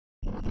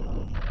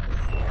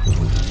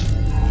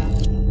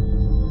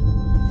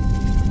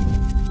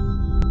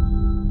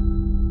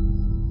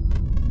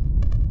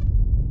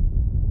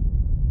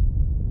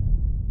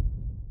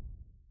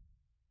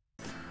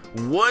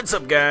What's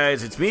up,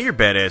 guys? It's me, your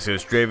badass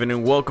host Draven,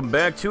 and welcome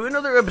back to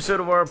another episode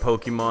of our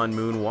Pokemon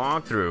Moon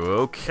walkthrough.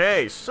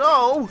 Okay,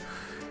 so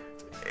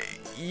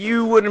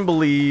you wouldn't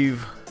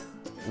believe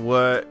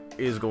what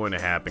is going to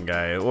happen,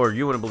 guys, or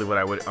you wouldn't believe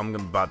what I'm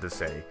about to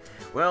say.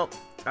 Well,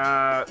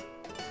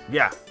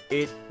 yeah,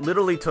 it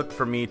literally took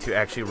for me to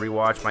actually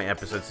rewatch my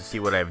episodes to see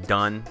what I've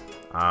done.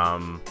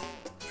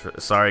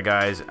 Sorry,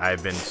 guys,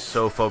 I've been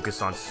so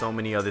focused on so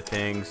many other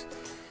things.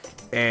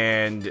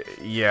 And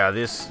yeah,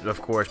 this,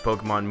 of course,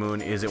 Pokemon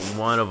Moon isn't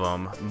one of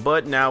them.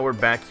 But now we're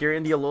back here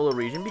in the Alola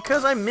region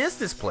because I miss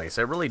this place.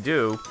 I really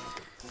do.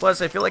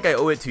 Plus, I feel like I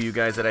owe it to you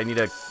guys that I need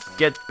to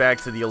get back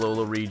to the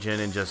Alola region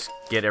and just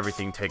get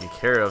everything taken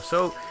care of.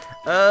 So,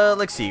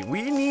 let's see.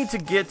 We need to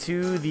get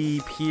to the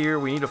pier.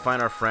 We need to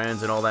find our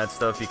friends and all that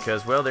stuff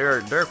because, well,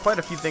 there are quite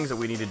a few things that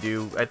we need to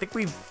do. I think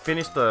we've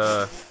finished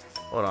the...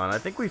 Hold on. I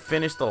think we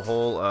finished the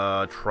whole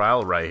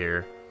trial right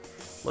here.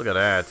 Look at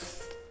that.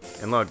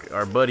 And look,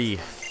 our buddy,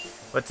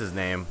 what's his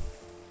name?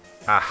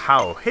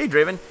 How? Hey,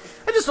 Draven.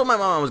 I just told my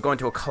mom I was going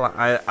to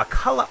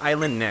Akala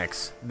Island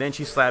next. Then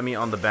she slapped me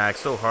on the back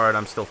so hard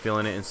I'm still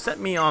feeling it and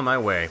sent me on my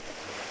way.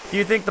 Do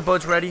you think the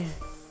boat's ready?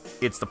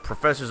 It's the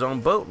professor's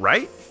own boat,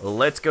 right?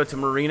 Let's go to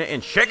Marina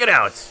and check it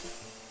out.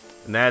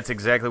 And that's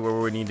exactly where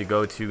we need to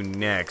go to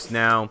next.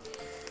 Now,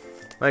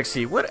 let's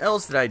see. What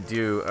else did I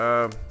do?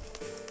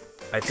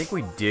 I think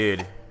we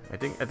did. I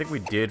think we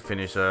did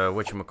finish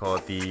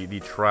whatchamacallit, the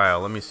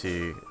trial. Let me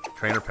see.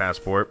 Trainer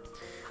passport.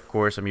 Of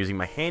course, I'm using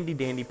my handy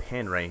dandy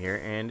pen right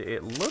here, and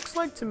it looks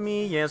like to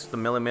me, yes, the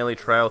Melee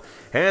trial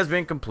has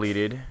been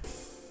completed.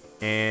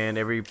 And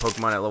every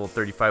Pokemon at level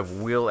 35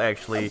 will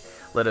actually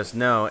let us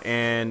know,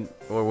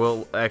 or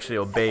will actually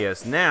obey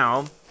us.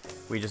 Now,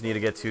 we just need to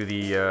get to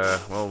the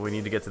well, we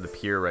need to get to the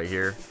pier right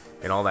here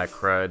and all that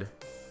crud.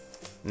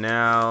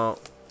 Now,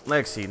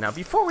 let's see. Now,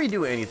 before we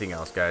do anything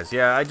else, guys,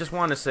 yeah, I just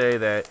want to say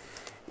that,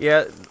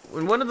 yeah,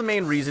 one of the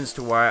main reasons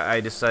to why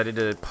I decided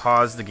to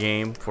pause the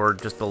game for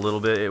just a little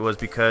bit, it was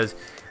because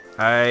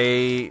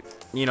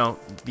you know,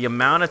 the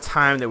amount of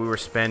time that we were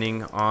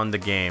spending on the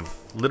game,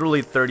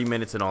 literally 30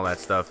 minutes and all that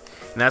stuff,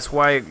 and that's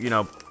why, you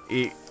know,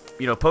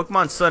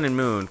 Pokemon Sun and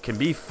Moon can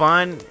be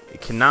fun,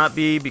 it cannot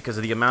be because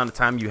of the amount of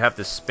time you have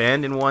to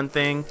spend in one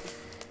thing,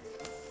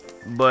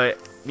 but,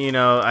 you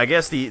know, I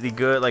guess the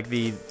good, like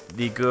the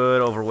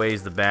good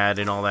overweighs the bad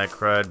and all that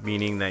crud,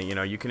 meaning that, you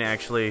know, you can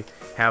actually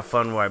have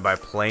fun by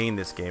playing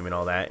this game and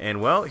all that.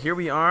 And, well, here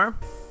we are.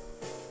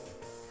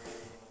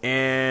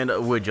 And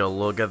would you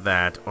look at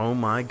that? Oh,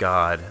 my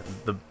God.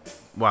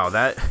 Wow,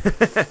 that...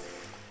 It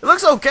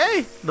looks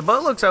okay. The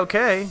boat looks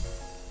okay.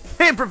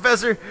 Hey,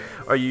 Professor,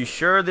 are you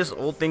sure this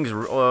old thing's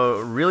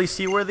really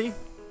seaworthy?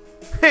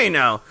 Hey,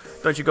 now,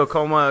 don't you go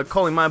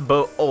calling my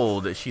boat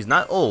old. She's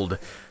not old.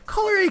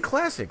 Call her a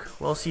classic.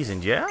 Well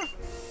seasoned, yeah?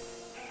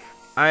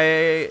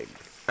 I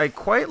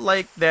quite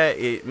like that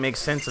it makes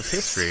sense of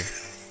history.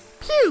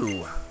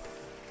 Pew!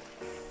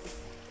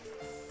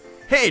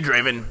 Hey,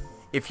 Draven.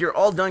 If you're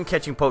all done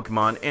catching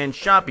Pokemon and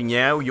shopping,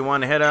 yeah, you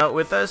want to head out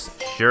with us?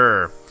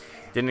 Sure.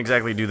 Didn't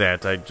exactly do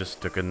that. I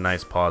just took a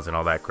nice pause and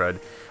all that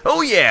crud.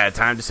 Oh, yeah,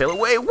 time to sail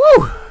away.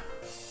 Woo!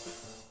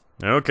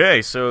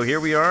 Okay, so here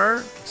we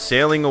are,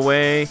 sailing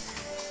away,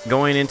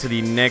 going into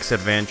the next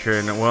adventure.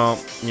 And, well,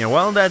 you know,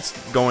 while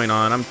that's going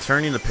on, I'm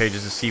turning the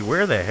pages to see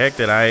where the heck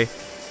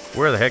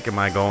am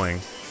I going?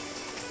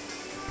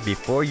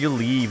 Before you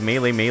leave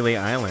Melee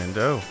Island.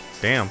 Oh,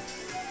 damn.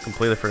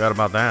 Completely forgot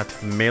about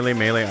that.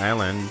 Melee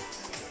Island.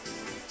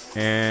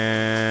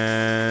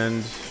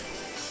 And...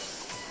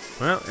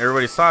 well,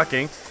 everybody's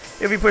talking.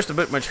 If you pushed a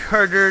bit much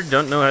harder,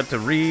 don't know how to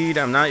read,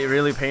 I'm not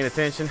really paying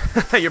attention.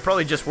 You're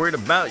probably just worried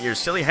about your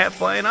silly hat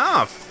flying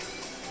off.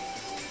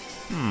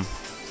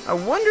 I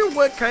wonder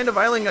what kind of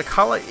island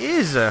Akala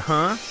is,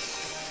 huh?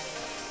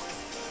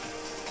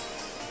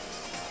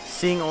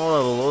 Seeing all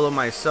of Alola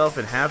myself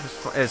and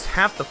is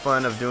half the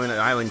fun of doing an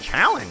island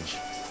challenge.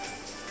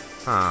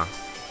 Huh.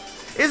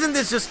 Isn't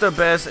this just the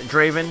best,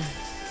 Draven?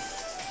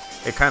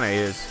 It kind of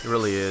is. It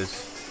really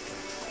is.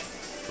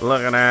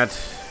 Look at that.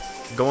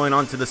 Going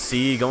onto the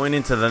sea, going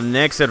into the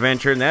next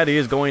adventure, and that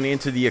is going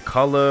into the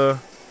Akala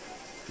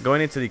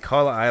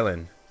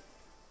Island.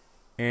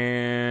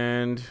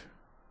 And,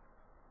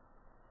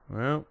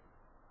 well,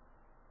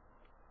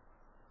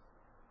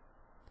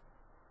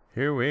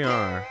 here we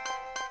are.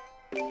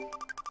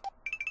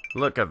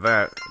 Look at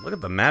that. Look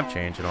at the map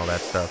change and all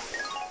that stuff.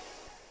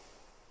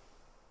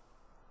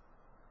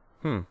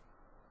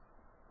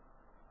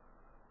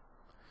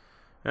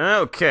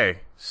 Okay,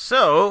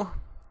 so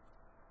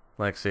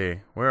let's see.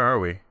 Where are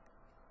we?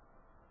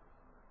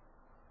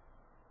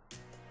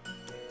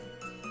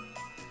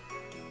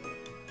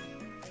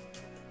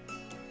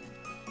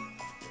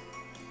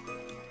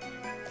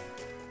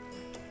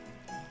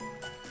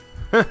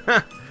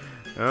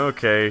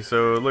 Okay,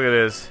 so look at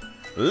this.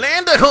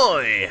 Land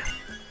ahoy!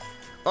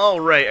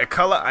 Alright,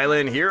 Akala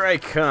Island, here I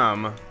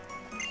come.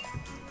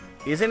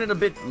 Isn't it a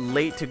bit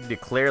late to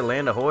declare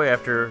land ahoy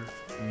after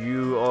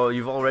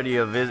you've already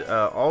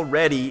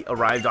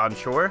arrived on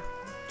shore?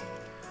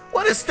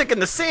 What a stick in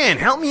the sand!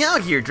 Help me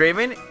out here,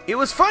 Draven. It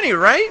was funny,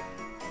 right?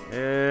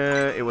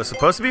 It was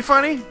supposed to be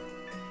funny?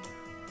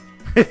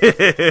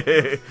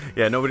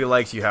 Yeah, nobody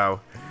likes you, how?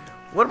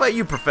 What about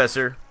you,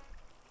 Professor?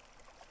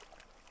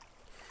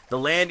 The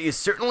land is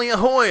certainly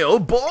ahoy, oh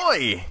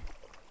boy!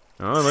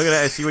 Oh, look at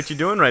that. I see what you're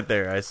doing right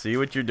there. I see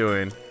what you're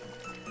doing.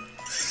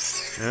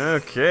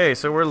 Okay,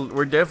 so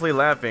we're definitely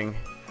laughing.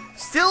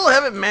 Still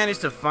haven't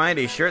managed to find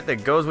a shirt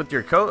that goes with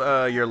your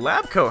coat, your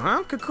lab coat,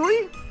 huh,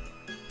 Kukui?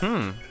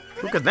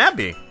 Who could that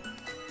be?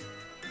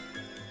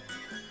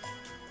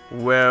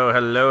 Well,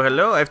 hello,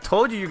 hello. I've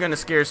told you you're gonna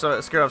scare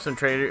off some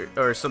trader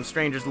or some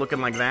strangers looking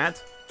like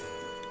that.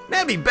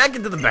 Nebby, back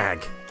into the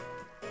bag.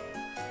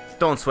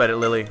 Don't sweat it,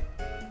 Lily.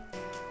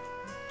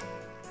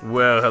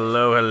 Well,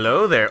 hello,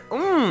 hello there.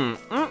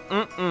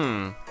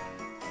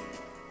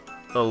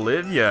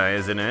 Olivia,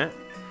 isn't it?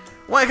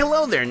 Why,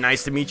 hello there.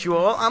 Nice to meet you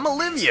all. I'm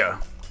Olivia.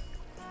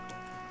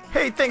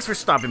 Hey, thanks for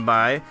stopping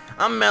by.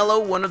 I'm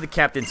Mello, one of the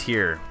captains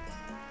here.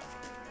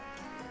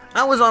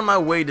 I was on my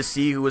way to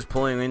see who was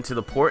pulling into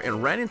the port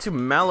and ran into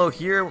Mallow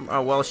here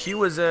while she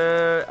was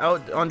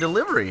out on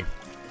delivery.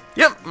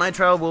 Yep, my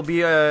trial will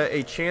be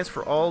a chance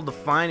for all the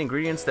fine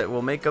ingredients that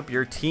will make up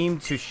your team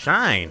to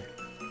shine.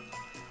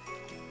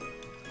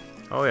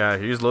 Oh yeah,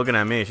 she's looking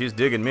at me. She's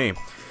digging me.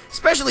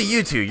 Especially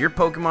you two. Your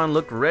Pokemon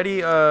look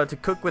ready to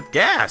cook with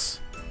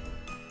gas.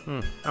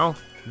 Oh,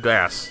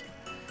 gas.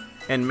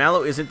 And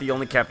Mallow isn't the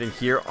only captain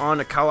here on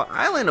Akala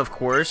Island, of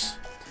course.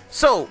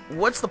 So,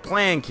 what's the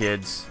plan,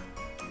 kids?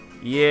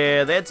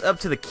 Yeah, that's up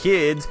to the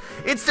kids.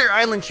 It's their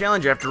island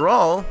challenge after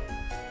all.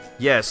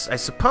 Yes, I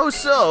suppose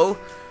so.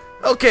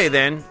 Okay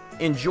then,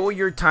 enjoy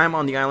your time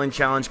on the island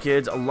challenge,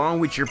 kids, along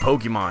with your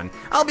Pokemon.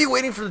 I'll be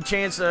waiting for the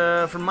chance,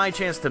 for my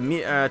chance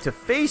to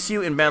face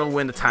you in battle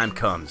when the time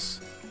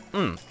comes.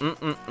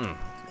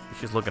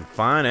 She's looking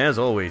fine as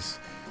always.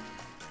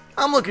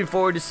 I'm looking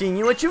forward to seeing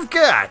you what you've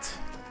got.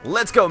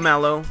 Let's go,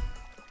 Mallow.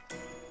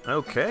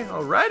 Okay,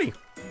 alrighty.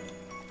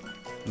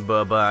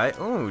 Bye-bye.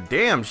 Oh,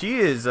 damn, she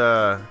is,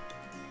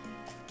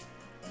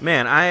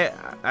 man,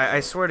 I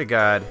swear to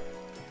God,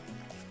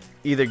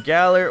 either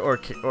Galar or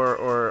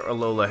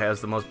Alola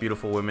has the most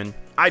beautiful women.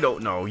 I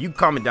don't know. You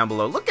comment down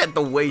below. Look at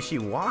the way she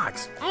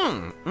walks.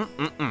 I'm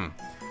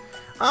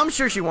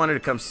sure she wanted to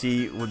come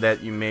see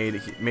that you made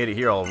it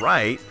here all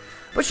right,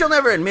 but she'll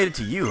never admit it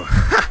to you.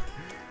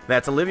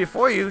 That's Olivia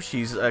for you.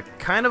 She's a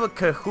kind of a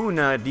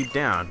kahuna deep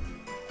down.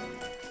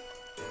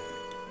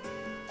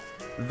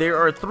 There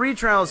are 3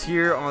 trials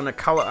here on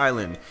Akala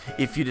Island.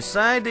 If you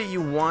decide that you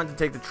want to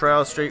take the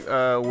trial straight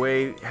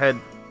away,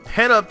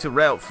 head up to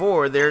Route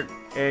 4 there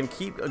and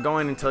keep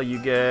going until you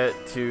get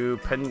to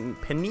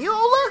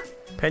Peniola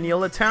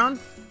Town?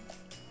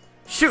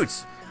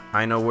 Shoots!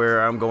 I know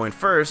where I'm going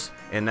first,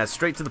 and that's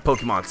straight to the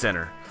Pokemon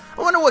Center.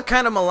 I wonder what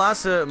kind of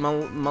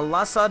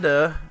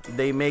malasada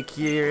they make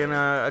here in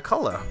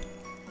Akala.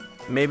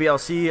 Maybe I'll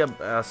see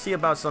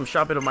about some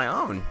shopping of my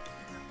own.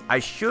 I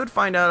should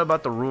find out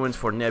about the ruins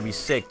for Nebby's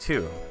sake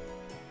too.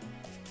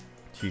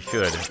 She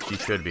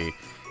should be.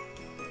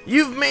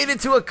 You've made it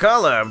to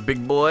Akala,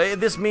 big boy.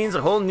 This means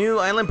a whole new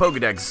island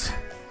Pokedex.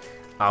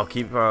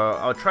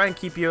 I'll try and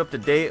keep you up to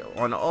date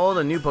on all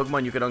the new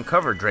Pokemon you can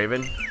uncover,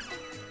 Draven.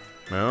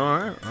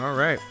 All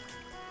right.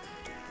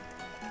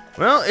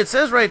 Well, it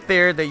says right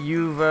there that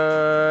you've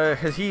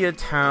HeaHea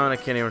Town. I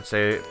can't even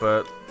say it,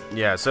 but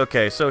yes.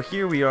 Okay, so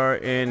here we are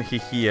in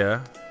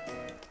HeaHea,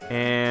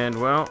 and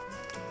well,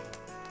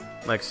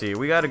 let's see.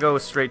 We got to go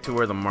straight to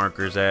where the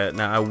marker's at.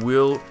 Now I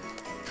will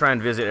try and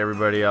visit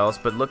everybody else,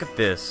 but look at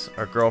this.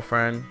 Our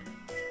girlfriend,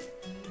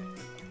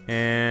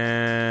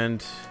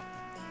 and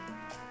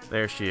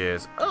there she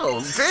is. Oh,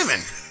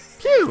 Draven!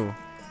 Phew!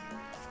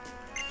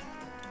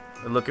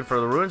 Looking for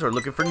the ruins or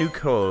looking for new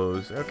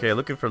clothes? Okay,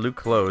 looking for new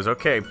clothes.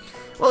 Okay.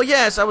 Well,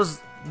 yes, I was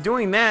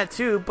doing that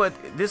too, but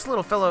this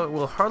little fellow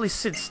will hardly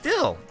sit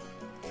still.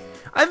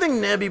 I think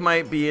Nebby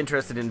might be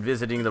interested in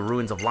visiting the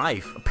ruins of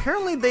life.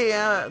 Apparently, they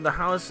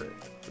house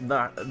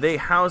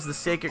the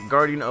sacred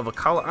guardian of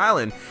Akala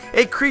Island,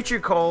 a creature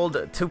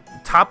called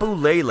Tapu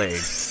Lele.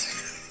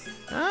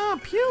 Ah,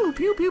 pew,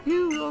 pew, pew,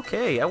 pew.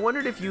 Okay, I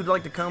wondered if you'd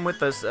like to come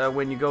with us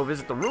when you go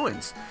visit the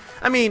ruins.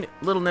 I mean,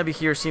 little Nebby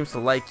here seems to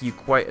like you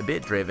quite a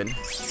bit, Draven.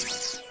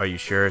 Are you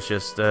sure it's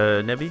just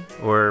Nebby?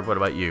 Or what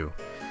about you?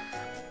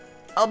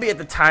 I'll be at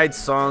the Tide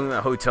Song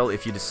Hotel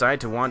if you decide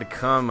to want to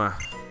come.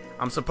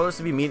 I'm supposed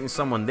to be meeting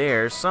someone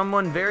there,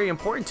 someone very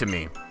important to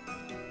me.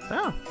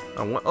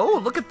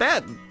 Oh, look at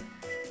that.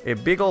 A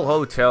big old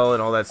hotel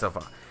and all that stuff.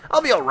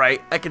 I'll be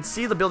alright. I can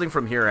see the building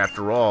from here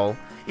after all.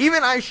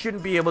 Even I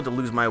shouldn't be able to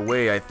lose my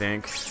way, I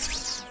think.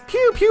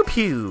 Pew, pew,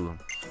 pew.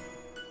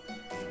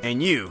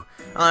 And you,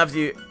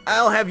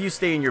 I'll have you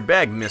stay in your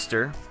bag,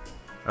 mister.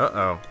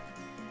 Uh-oh.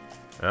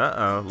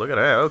 Uh-oh, look at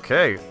that.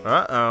 Okay.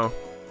 Uh-oh.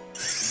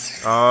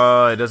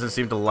 Oh, it doesn't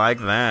seem to like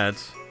that.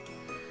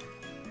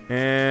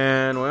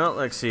 And, well,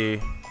 let's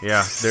see.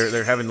 Yeah,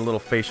 they're having a little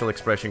facial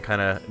expression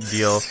kind of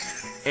deal.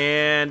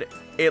 And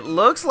it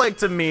looks like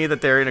to me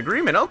that they're in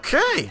agreement.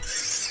 Okay.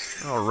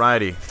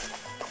 Alrighty.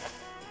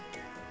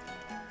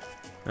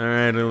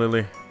 Alright,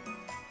 Lily.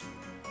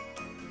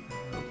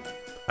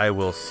 I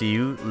will see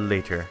you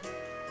later.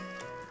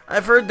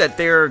 I've heard that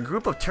there are a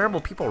group of terrible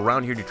people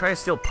around here to try to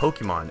steal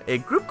Pokemon. A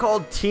group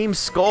called Team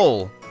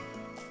Skull.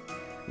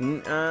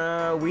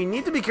 We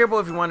need to be careful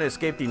if we want to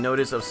escape the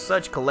notice of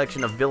such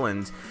collection of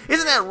villains.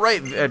 Isn't that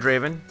right,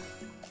 Draven?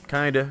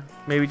 Kinda.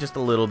 Maybe just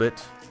a little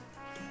bit.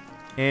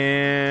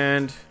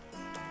 And...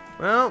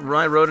 well,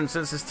 right road and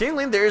since it's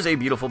tingling, there's a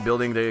beautiful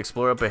building to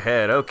explore up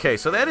ahead. Okay,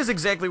 so that is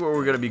exactly where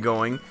we're going to be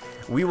going.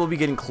 We will be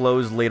getting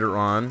closed later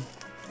on.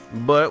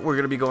 But we're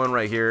going to be going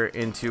right here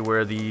into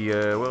where the,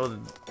 well,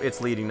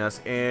 it's leading us.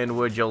 And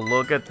would you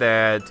look at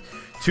that?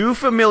 Two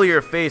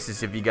familiar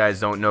faces if you guys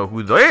don't know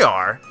who they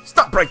are.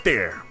 Stop right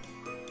there.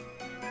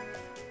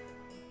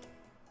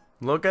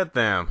 Look at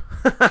them.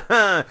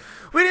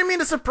 We didn't mean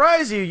to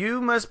surprise you.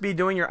 You must be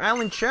doing your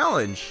island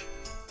challenge.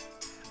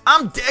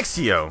 I'm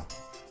Dexio.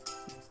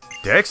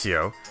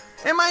 Dexio?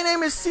 And my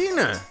name is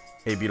Sinnoh.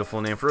 A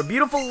beautiful name for a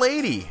beautiful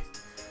lady.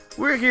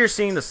 We're here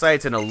seeing the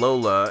sights in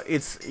Alola.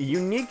 Its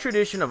unique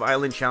tradition of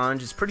island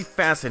challenge is pretty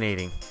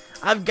fascinating,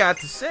 I've got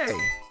to say.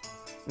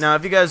 Now,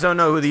 if you guys don't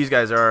know who these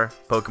guys are,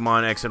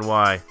 Pokemon X and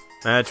Y.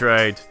 That's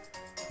right.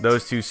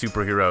 Those two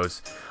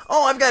superheroes.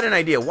 Oh, I've got an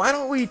idea. Why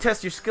don't we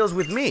test your skills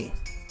with me?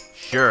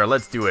 Sure,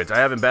 let's do it. I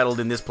haven't battled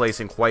in this place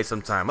in quite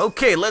some time.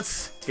 Okay,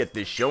 let's get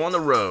this show on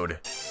the road.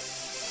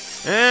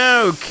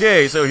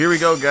 Okay, so here we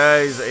go,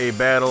 guys. A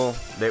battle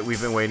that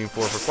we've been waiting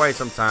for quite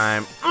some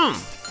time.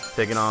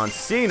 Taking on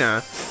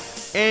Sinnoh.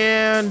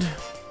 And,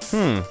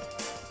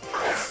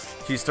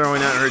 she's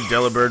throwing out her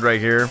Delibird right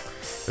here.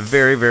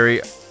 Very,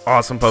 very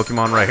awesome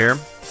Pokemon right here.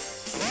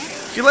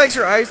 She likes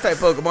her Ice-type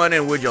Pokemon,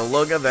 and would you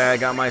look at that, I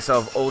got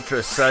myself Ultra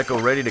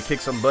Scykoh ready to kick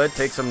some butt,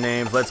 take some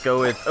names. Let's go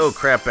with, oh,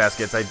 crap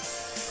baskets. I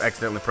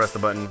accidentally pressed the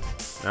button.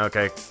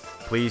 Okay,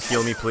 please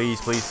heal me, please,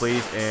 please,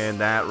 please. And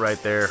that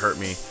right there hurt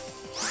me.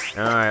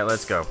 Alright,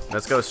 let's go.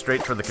 Let's go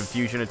straight for the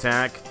Confusion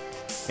attack.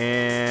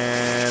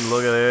 And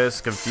look at this,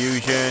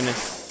 Confusion.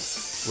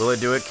 Will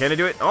it do it? Can it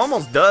do it?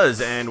 Almost does.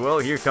 And, well,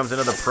 here comes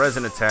another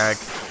Present attack.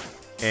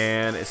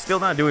 And it's still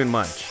not doing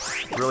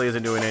much. It really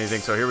isn't doing anything.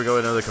 So here we go,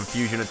 another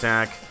Confusion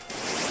attack.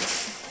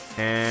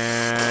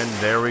 And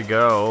there we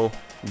go.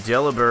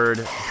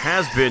 Delibird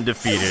has been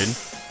defeated.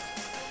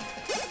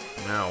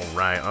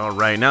 Alright,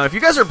 alright. Now, if you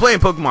guys are playing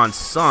Pokemon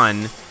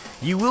Sun,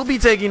 you will be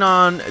taking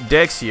on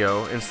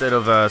Dexio instead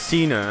of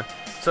Sinnoh.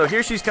 So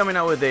here she's coming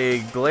out with a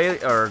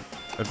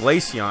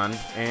Glaceon,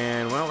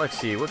 and, well, let's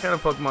see. What kind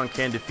of Pokemon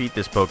can defeat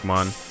this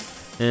Pokemon?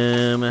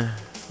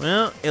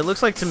 Well, it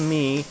looks like to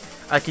me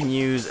I can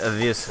use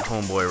this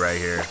homeboy right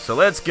here. So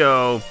let's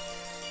go.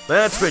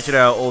 Let's switch it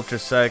out, Ultra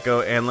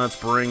Scykoh, and let's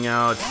bring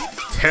out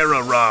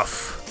Terra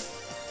Rough.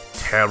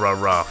 Terra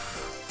Rough.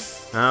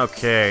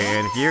 Okay,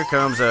 and here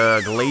comes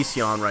a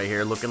Glaceon right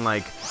here, looking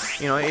like,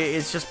 you know,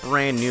 it's just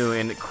brand new.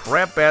 And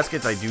crap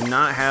baskets, I do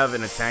not have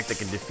an attack that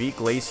can defeat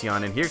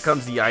Glaceon. And here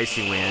comes the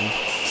Icy Wind.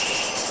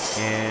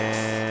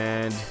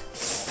 And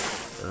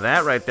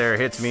that right there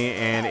hits me,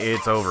 and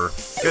it's over.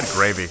 Good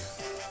gravy.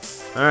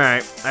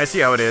 Alright, I see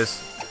how it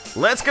is.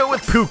 Let's go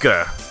with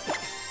Puka.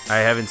 I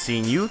haven't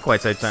seen you in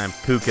quite some time,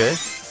 Puka.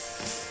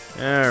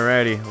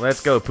 Alrighty, let's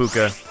go,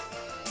 Puka.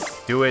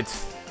 Do it.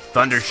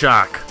 Thunder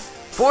Shock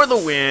for the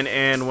win.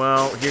 And,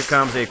 well, here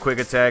comes a quick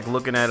attack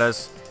looking at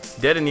us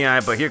dead in the eye,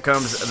 but here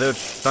comes the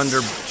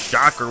Thunder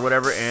Shock or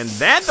whatever, and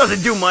that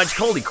doesn't do much.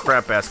 Holy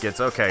crap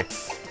baskets. Okay.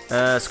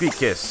 Squeak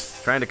Kiss.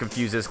 Trying to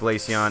confuse this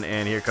Glaceon,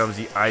 and here comes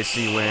the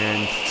Icy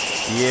Wind.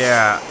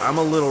 Yeah, I'm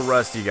a little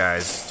rusty,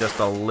 guys. Just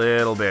a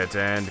little bit.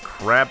 And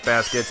crap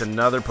baskets,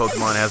 another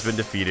Pokemon has been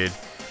defeated.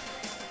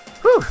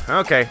 Whew,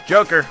 okay,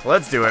 Joker,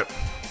 let's do it.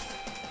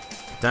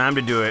 Time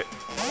to do it.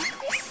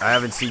 I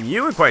haven't seen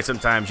you in quite some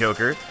time,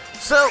 Joker.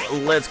 So,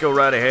 let's go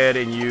right ahead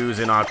and use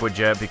an Aqua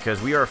Jet, because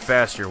we are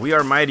faster. We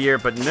are mightier,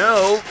 but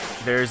no,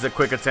 there's the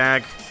quick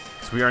attack.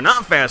 So we are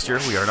not faster,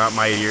 we are not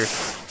mightier.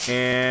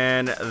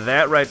 And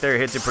that right there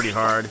hits it pretty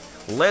hard.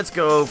 Let's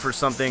go for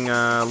something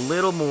a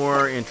little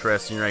more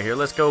interesting right here.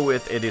 Let's go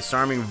with a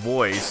Disarming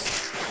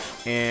Voice.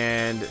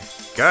 And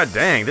god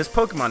dang, this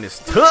Pokemon is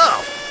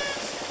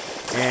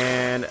tough.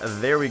 And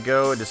there we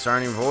go, a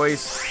Disarming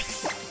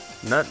Voice.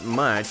 Not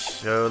much.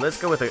 So let's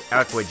go with an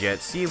Aqua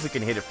Jet. See if we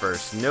can hit it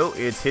first. No,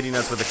 it's hitting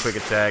us with a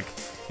quick attack.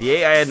 The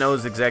AI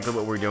knows exactly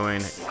what we're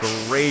doing.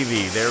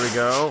 Gravy. There we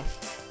go.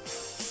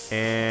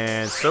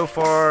 And so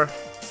far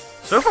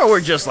we're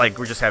just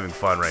having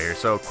fun right here.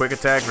 So quick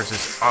attack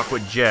versus Aqua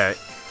Jet.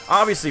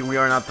 Obviously we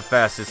are not the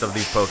fastest of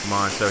these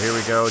Pokemon. So here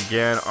we go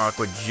again,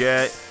 Aqua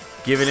Jet,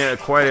 giving it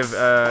quite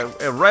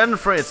a run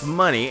for its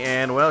money.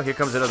 And well, here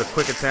comes another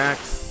quick attack.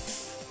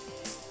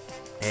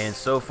 And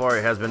so far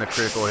it has been a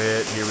critical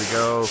hit. Here we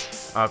go,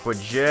 Aqua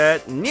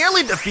Jet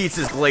nearly defeats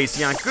this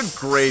Glaceon. Good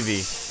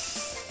gravy.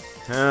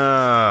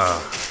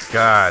 Oh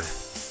god,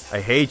 I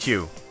hate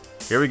you.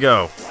 Here we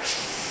go.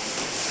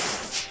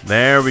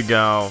 There we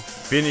go.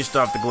 Finished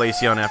off the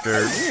Glaceon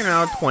after, you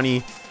know,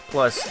 20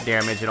 plus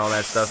damage and all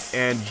that stuff.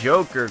 And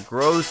Joker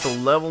grows to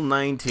level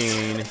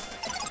 19.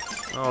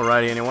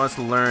 Alrighty, and it wants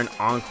to learn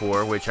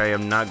Encore, which I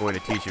am not going to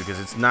teach you because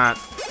it's not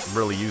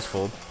really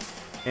useful.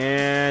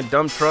 And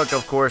Dump Truck,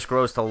 of course,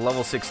 grows to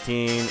level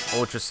 16.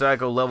 Ultra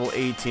Scykoh level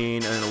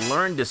 18. And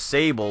Learn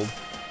Disabled.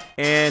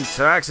 And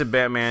Toxic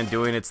Batman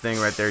doing its thing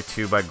right there,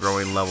 too, by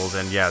growing levels.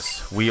 And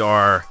yes, we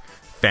are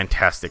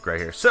fantastic right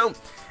here. So,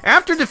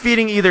 after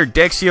defeating either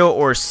Dexio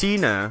or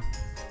Sinnoh,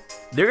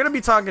 they're going to be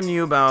talking to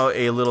you about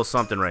a little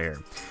something right here.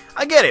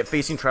 I get it.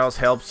 Facing trials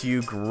helps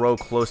you grow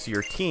close to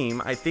your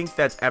team. I think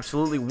that's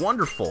absolutely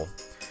wonderful.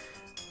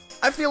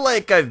 I feel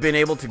like I've been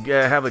able to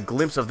have a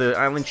glimpse of the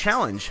Island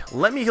Challenge.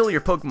 Let me heal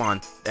your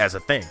Pokemon as a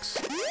thanks.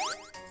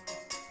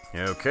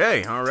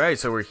 Okay, alright,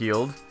 so we're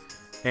healed.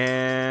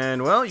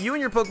 And, well, you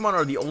and your Pokemon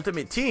are the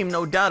ultimate team,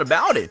 no doubt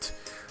about it.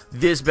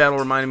 This battle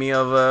reminded me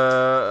of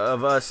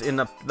us in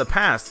the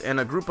past, and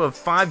a group of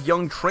 5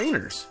 young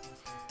trainers.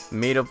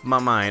 Made up my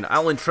mind.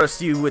 I'll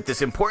entrust you with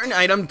this important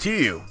item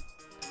too.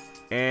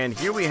 And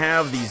here we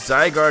have the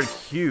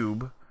Zygarde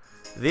Cube.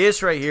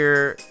 This right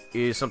here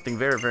is something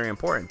very, very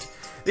important.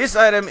 This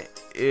item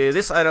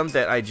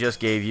that I just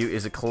gave you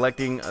is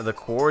collecting the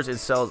cores and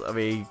cells of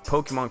a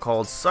Pokemon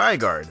called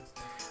Zygarde.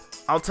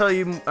 I'll tell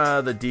you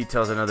the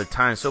details another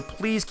time, so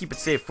please keep it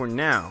safe for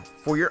now.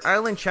 For your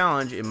Island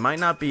Challenge, it might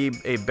not be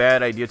a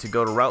bad idea to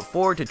go to Route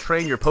 4 to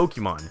train your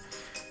Pokemon.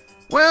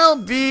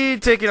 We'll be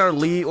taking our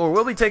leave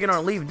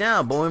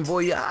now. Bon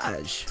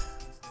voyage.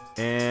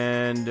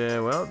 And,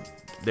 well,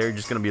 they're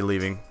just going to be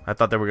leaving. I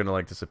thought they were going to,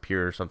 like,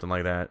 disappear or something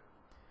like that.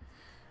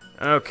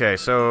 Okay,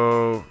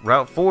 so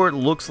Route 4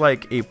 looks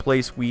like a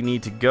place we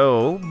need to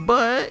go,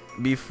 but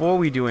before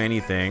we do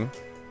anything,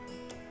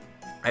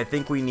 I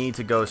think we need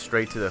to go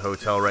straight to the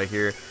hotel right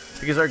here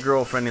because our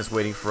girlfriend is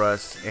waiting for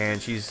us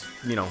and she's,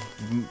 you know,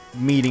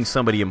 meeting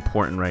somebody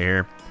important right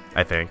here,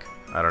 I think.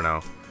 I don't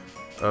know.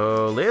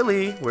 Oh,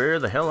 Lily, where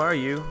the hell are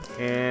you?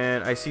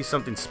 And I see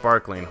something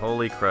sparkling.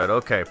 Holy crud.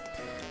 Okay.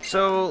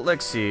 So,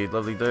 let's see.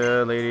 Lovely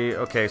lady.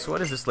 Okay, so what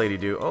does this lady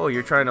do? Oh,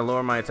 you're trying to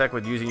lower my attack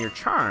with using your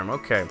charm.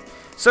 Okay.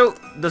 So,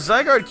 the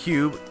Zygarde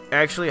Cube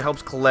actually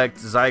helps collect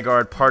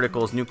Zygarde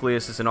particles,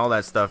 nucleuses, and all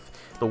that stuff.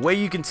 The way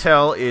you can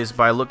tell is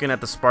by looking at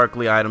the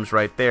sparkly items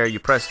right there. You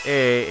press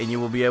A, and you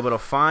will be able to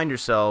find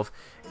yourself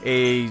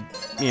a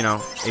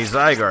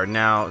Zygarde.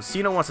 Now,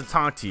 Sinnoh wants to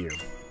talk to you.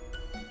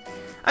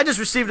 I just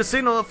received a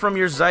signal from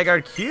your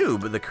Zygarde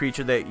Cube. The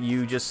creature that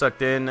you just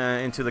sucked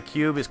into the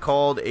cube is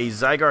called a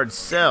Zygarde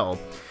Cell.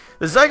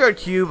 The Zygarde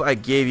Cube I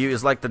gave you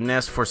is like the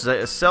nest for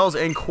cells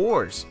and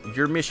cores.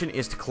 Your mission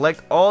is to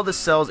collect all the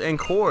cells and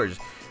cores.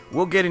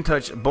 We'll get in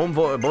touch.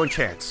 Bon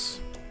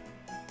chance.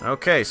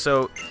 Okay,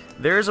 so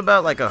there's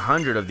about like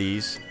 100 of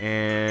these,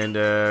 and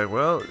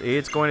well,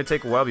 it's going to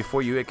take a while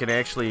before you can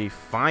actually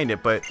find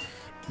it. But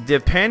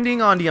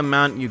depending on the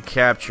amount you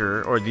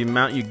capture or the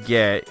amount you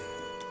get,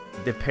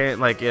 it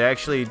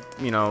actually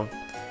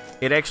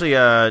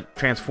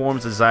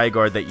transforms the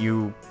Zygarde that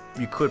you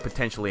could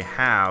potentially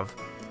have.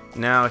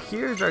 Now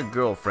here's our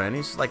girlfriend.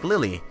 He's like,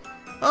 Lily.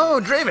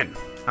 Oh, Draven.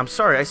 I'm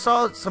sorry, I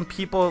saw some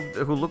people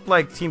who looked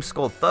like Team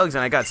Skull thugs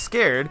and I got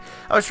scared.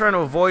 I was trying to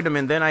avoid them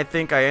and then I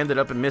think I ended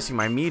up missing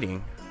my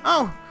meeting.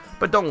 Oh,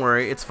 but don't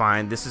worry, it's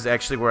fine. This is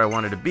actually where I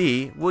wanted to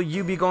be. Will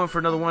you be going for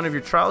another one of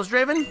your trials,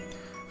 Draven?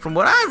 From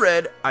what I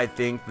read, I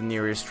think the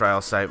nearest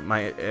trial site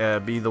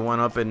might be the one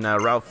up in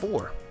Route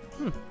 4.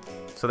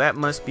 So that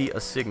must be a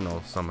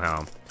signal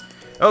somehow.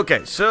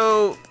 Okay,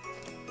 so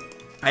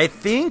I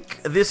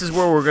think this is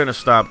where we're going to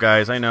stop,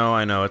 guys. I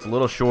know, it's a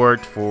little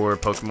short for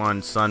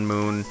Pokemon Sun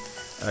Moon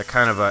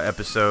kind of a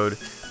episode,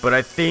 but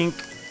I think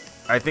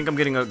I'm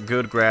getting a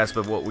good grasp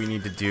of what we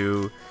need to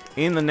do.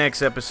 In the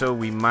next episode,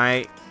 we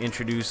might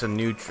introduce a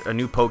new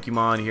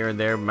Pokemon here and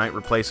there. We might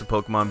replace a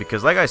Pokemon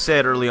because, like I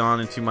said early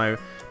on into my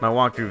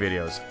walkthrough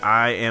videos,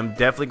 I am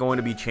definitely going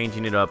to be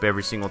changing it up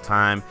every single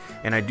time,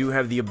 and I do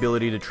have the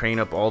ability to train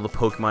up all the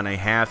Pokemon I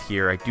have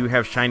here. I do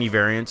have shiny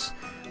variants,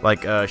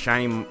 like a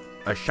shiny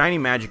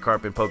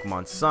Magikarp in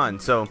Pokemon Sun,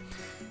 so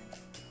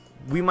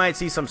we might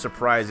see some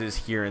surprises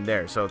here and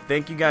there. So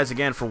thank you guys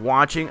again for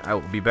watching. I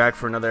will be back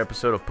for another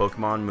episode of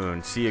Pokemon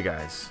Moon. See you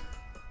guys.